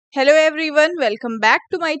Hello everyone, welcome back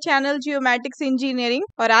to my channel geomatics engineering.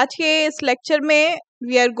 और आज के इस लेक्चर में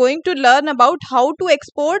we are going to learn about how to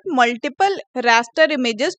export multiple raster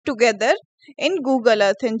images together in Google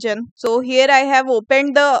Earth Engine. So here I have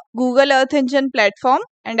opened the Google Earth Engine platform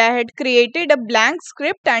and I had created a blank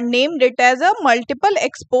script and named it as a multiple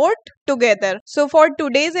export together. So for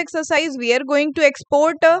today's exercise we are going to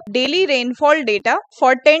export daily rainfall data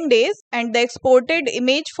for 10 days and the exported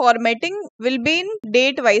image formatting will be in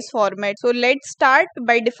date wise format. So let's start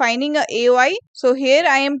by defining a AOI. So here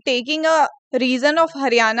I am taking a region of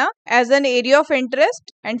Haryana as an area of interest,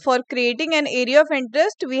 and for creating an area of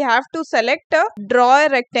interest we have to select a draw a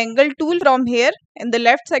rectangle tool from here in the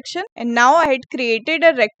left section. And now I had created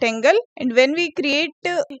a rectangle, and when we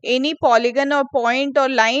create any polygon or point or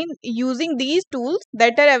line using these tools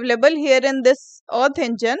that are available here in this Earth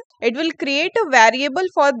Engine, it will create a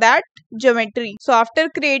variable for that geometry. So after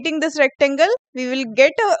creating this rectangle we will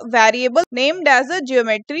get a variable named as a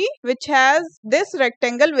geometry, which has this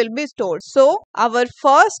rectangle will be stored. So our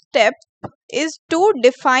first step is to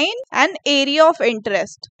define an area of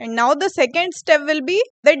interest, and now the second step will be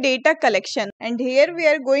the data collection, and here we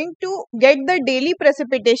are going to get the daily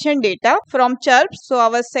precipitation data from CHIRPS. So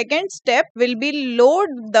our second step will be load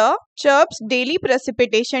the CHIRPS daily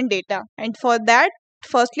precipitation data, and for that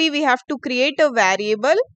firstly we have to create a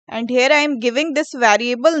variable, and here I am giving this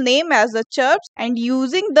variable name as a CHIRPS, and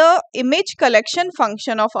using the image collection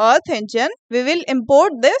function of Earth Engine we will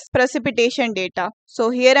import this precipitation data. So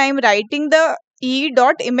here I am writing the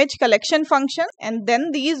e.image collection function and then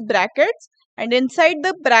these brackets, and inside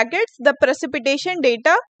the brackets the precipitation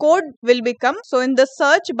data code will become. So in the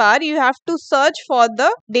search bar you have to search for the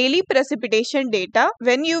daily precipitation data.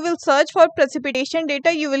 When you will search for precipitation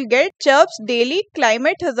data you will get CHIRPS daily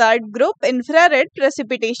climate hazard group infrared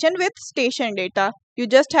precipitation with station data. You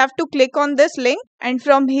just have to click on this link, and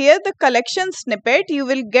from here the collection snippet you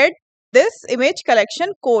will get this image collection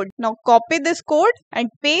code. Now copy this code and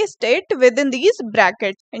paste it within these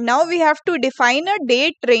brackets, and now we have to define a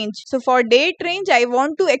date range. So for date range I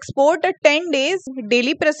want to export a 10 days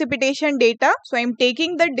daily precipitation data. So I am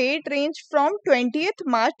taking the date range from 20th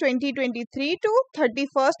March 2023 to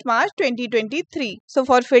 31st March 2023. So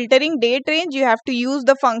for filtering date range you have to use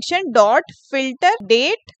the function dot filter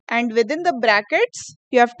date, and within the brackets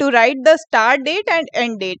you have to write the start date and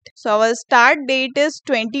end date. So our start date is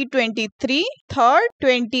 2023 3rd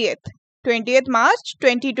 20th March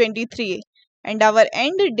 2023, and our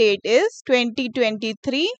end date is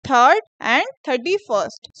 2023 3rd and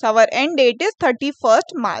 31st. So our end date is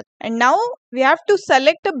 31st March. And now we have to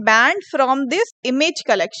select a band from this image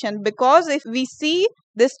collection, because if we see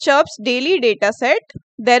this CHIRPS daily data set,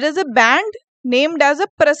 there is a band named as a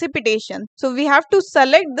precipitation. So we have to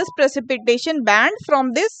select this precipitation band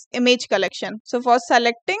from this image collection. So for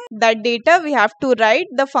selecting that data we have to write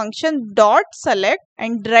the function dot select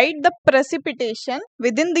and write the precipitation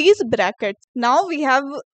within these brackets. Now we have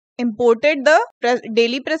imported the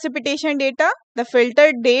daily precipitation data, the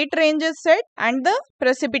filtered date range is set, and the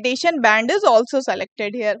precipitation band is also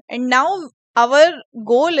selected here. And now our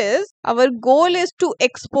goal is to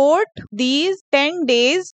export these 10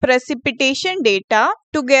 days precipitation data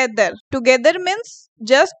together. Together means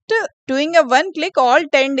just doing a one click, all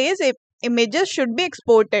 10 days images should be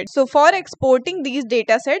exported. So for exporting these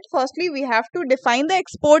data sets, firstly we have to define the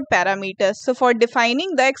export parameters. So for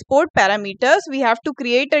defining the export parameters we have to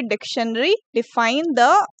create a dictionary, define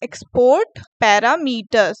the export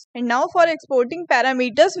parameters. And now for exporting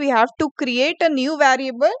parameters we have to create a new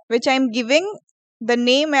variable, which I am giving the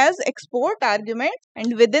name as export argument,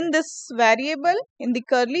 and within this variable in the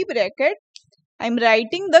curly bracket I am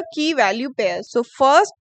writing the key value pairs. So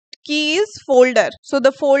first key is folder. So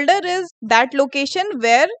the folder is that location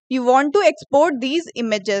where you want to export these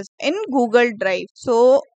images in Google Drive.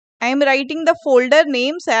 So I am writing the folder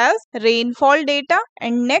names as rainfall data,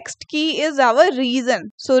 and next key is our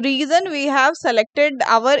region. So region we have selected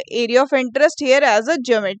our area of interest here as a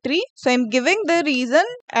geometry. So I am giving the region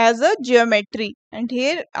as a geometry, and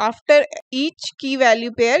here after each key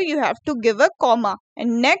value pair you have to give a comma,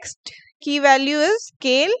 and next key value is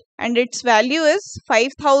scale and its value is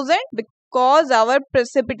 5000 because our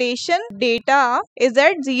precipitation data is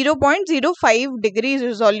at 0.05 degrees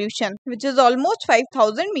resolution, which is almost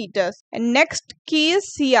 5000 meters. And next key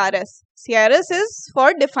is CRS. CRS is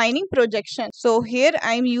for defining projection. So here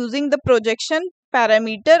I am using the projection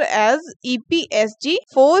parameter as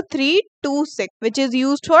EPSG4326, which is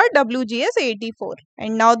used for WGS84.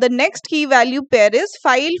 And now the next key value pair is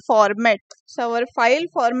file format. So our file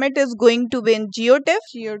format is going to be in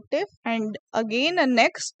GeoTIFF, and again a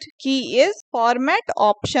next key is format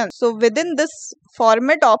option. So within this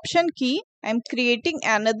format option key, I'm creating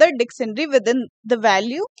another dictionary within the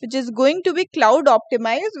value, which is going to be cloud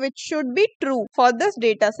optimized, which should be true for this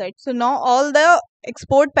data set. So now all the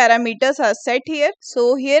export parameters are set here.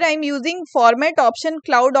 So here I'm using format option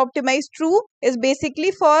cloud optimized true is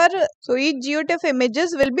basically for, so each GeoTIFF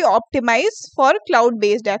images will be optimized for cloud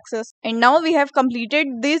based access. And now we have completed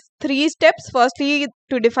these three steps. Firstly,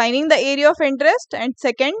 to defining the area of interest, and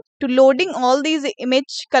second, to loading all these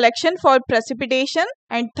image collection for precipitation,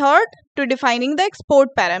 and third, to defining the export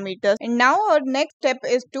parameters. And now our next step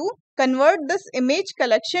is to convert this image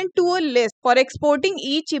collection to a list. For exporting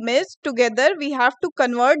each image together, we have to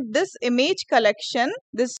convert this image collection,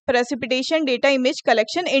 this precipitation data image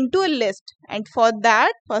collection, into a list. And for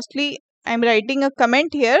that, firstly, I'm writing a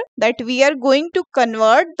comment here that we are going to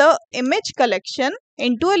convert the image collection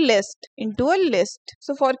into a list.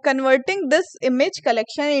 So for converting this image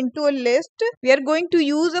collection into a list, we are going to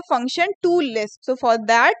use a function toList. So for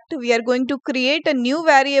that, we are going to create a new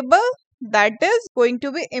variable that is going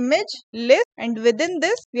to be image list, and within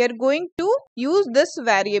this we are going to use this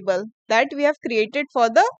variable that we have created for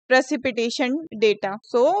the precipitation data.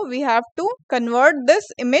 So we have to convert this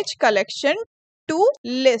image collection to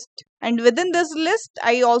list, and within this list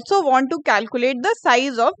I also want to calculate the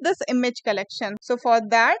size of this image collection. So for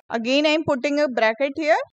that, again I'm putting a bracket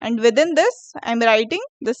here, and within this I'm writing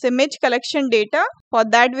this image collection data. For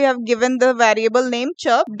that we have given the variable name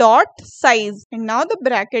CHIRPS dot size, and now the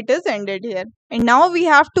bracket is ended here. And now we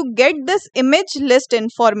have to get this image list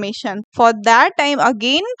information. For that I'm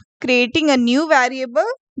again creating a new variable,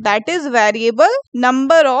 that is variable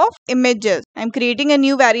number of images. I'm creating a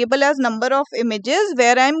new variable as number of images,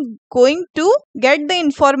 where I'm going to get the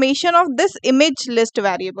information of this image list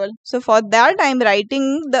variable. So for that I'm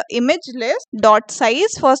writing the image list dot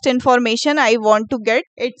size. First information I want to get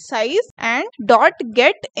its size, and dot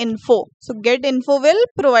get info. So get info will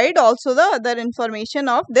provide also the other information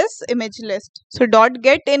of this image list. So dot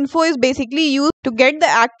get info is basically used to get the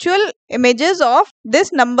actual images of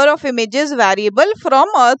this number of images variable from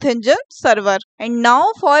Earth Engine server. And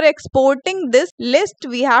now for exporting this list,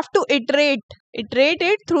 we have to iterate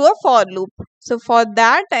it through a for loop. So for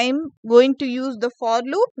that I'm going to use the for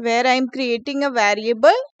loop, where I'm creating a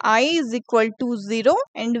variable I is equal to 0,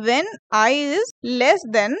 and when I is less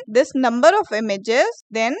than this number of images,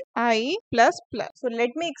 then I plus plus. So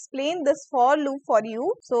let me explain this for loop for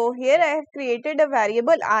you. So here I have created a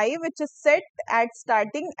variable I which is set at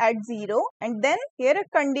starting at 0, and then here a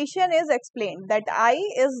condition is explained that I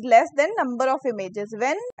is less than number of images.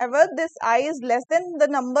 Whenever this I is less than the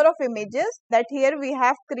number of images that here we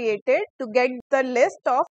have created to get the list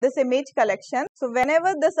of this image collection. So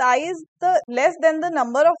whenever this I is the less than the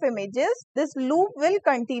number of images, this loop will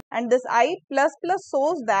continue, and this I plus plus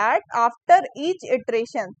shows that after each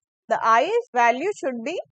iteration the I's value should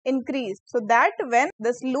be increased, so that when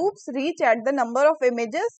this loops reach at the number of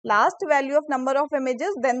images, last value of number of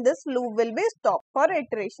images, then this loop will be stopped for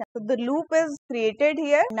iteration. So the loop is created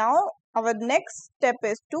here. Now our next step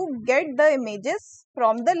is to get the images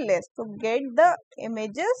from the list. So get the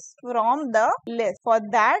images from the list. For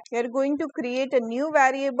that we are going to create a new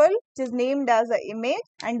variable which is named as a image,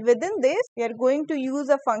 and within this we are going to use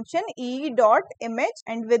a function e.image,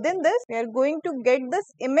 and within this we are going to get this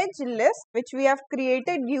image list which we have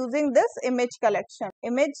created using this image collection,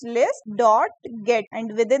 image list dot get,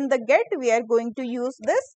 and within the get we are going to use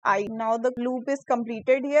this I. Now the loop is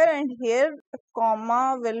completed here, and here the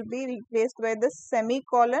comma will be replaced by the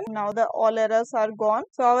semicolon. Now the all errors are gone.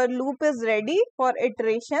 So our loop is ready for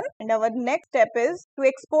iteration, and our next step is to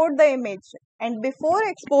export the image. And before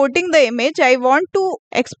exporting the image, I want to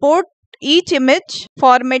export each image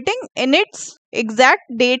formatting in its exact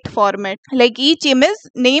date format. Like each image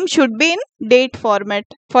name should be in date format.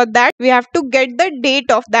 For that we have to get the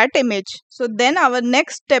date of that image. So then our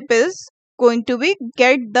next step is going to be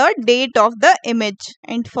get the date of the image,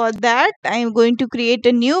 and for that I am going to create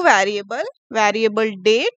a new variable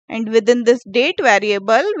date, and within this date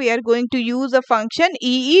variable we are going to use a function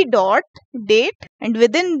ee.date, and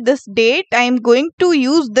within this date I am going to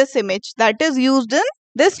use this image that is used in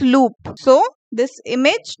this loop. So this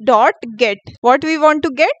image dot get, what we want to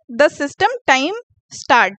get, the system time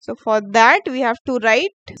start. So for that we have to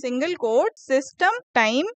write single quote system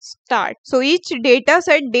time start. So each data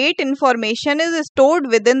set date information is stored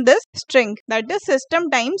within this string, that is system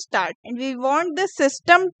time start, and we want the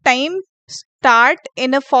system time start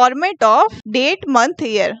in a format of date, month,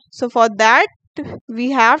 year. So for that,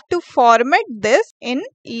 we have to format this in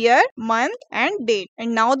year, month and date.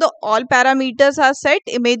 And now the all parameters are set,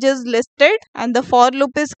 images listed, and the for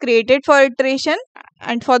loop is created for iteration.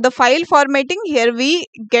 And for the file formatting, here we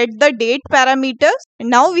get the date parameters. And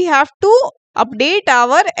now we have to update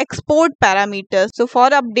our export parameters. So for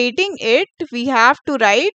updating it, we have to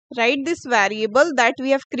write this variable that we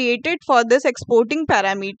have created for this exporting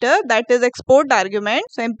parameter, that is export argument.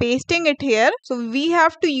 So I'm pasting it here. So we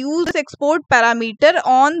have to use this export parameter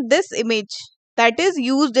on this image that is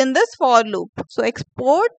used in this for loop. So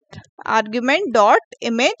export argument dot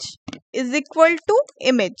image is equal to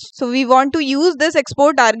image. So we want to use this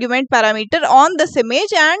export argument parameter on this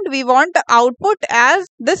image, and we want the output as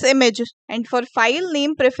this image. And for file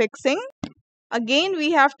name prefixing, again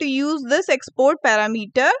we have to use this export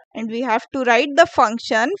parameter, and we have to write the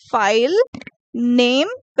function file name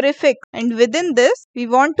prefix, and within this we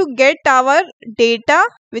want to get our data,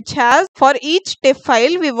 which has for each TIFF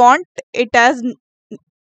file we want it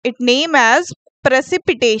name as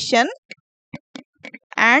precipitation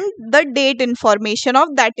and the date information of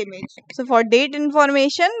that image. So for date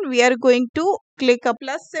information, we are going to click a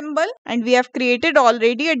plus symbol, and we have created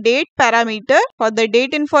already a date parameter for the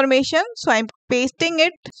date information. So I'm pasting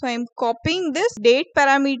it. So I'm copying this date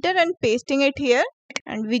parameter and pasting it here.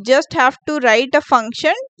 And we just have to write a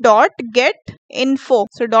function dot get info.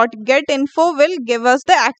 So dot get info will give us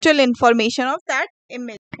the actual information of that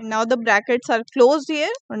image. And now the brackets are closed here.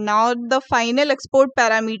 And now the final export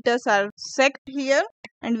parameters are set here.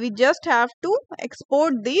 And we just have to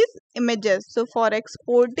export these images. So for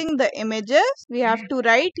exporting the images, we have to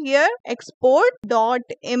write here export dot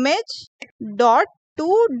image dot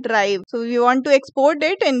to drive. So we want to export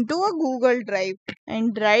it into a Google Drive,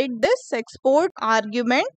 and write this export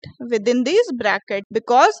argument within these brackets,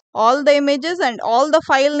 because all the images and all the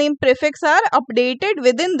file name prefix are updated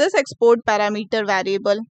within this export parameter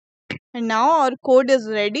variable. And now our code is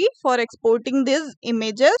ready for exporting these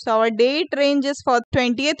images. So our date range is for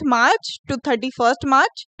 20th March to 31st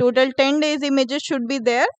March. Total 10 days images should be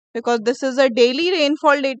there, because this is a daily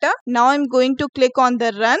rainfall data. Now I'm going to click on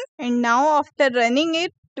the run, and now after running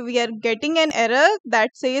it, we are getting an error that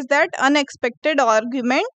says that unexpected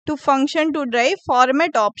argument to function to drive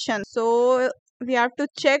format option. So we have to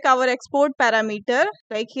check our export parameter.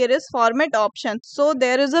 Like here is format options. So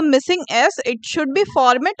there is a missing S. It should be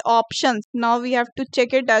format options. Now we have to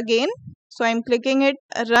check it again. So I'm clicking it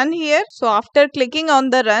run here. So after clicking on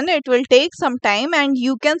the run, it will take some time, and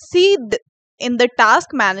you can see in the task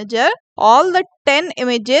manager all the 10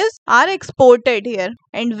 images are exported here.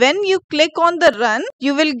 And when you click on the run,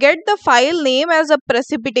 you will get the file name as a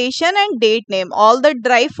precipitation and date name. All the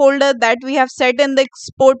drive folder that we have set in the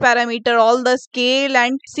export parameter, all the scale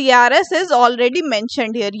and CRS is already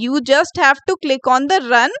mentioned here. You just have to click on the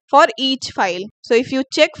run for each file. So if you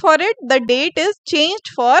check for it, the date is changed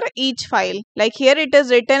for each file. Like here it is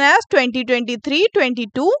written as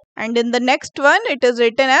 2023-22, and in the next one it is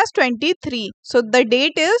written as 23. So the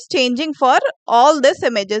date is changing for all these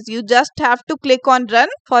images. You just have to click on run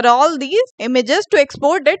for all these images to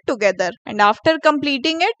export it together. And after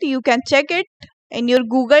completing it, you can check it in your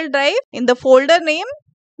Google Drive in the folder name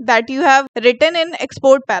that you have written in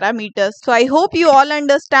export parameters. So I hope you all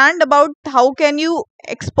understand about how can you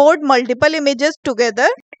export multiple images together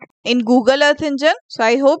in Google Earth Engine. So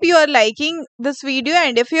I hope you are liking this video,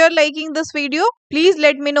 and if you are liking this video, please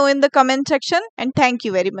let me know in the comment section, and thank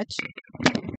you very much.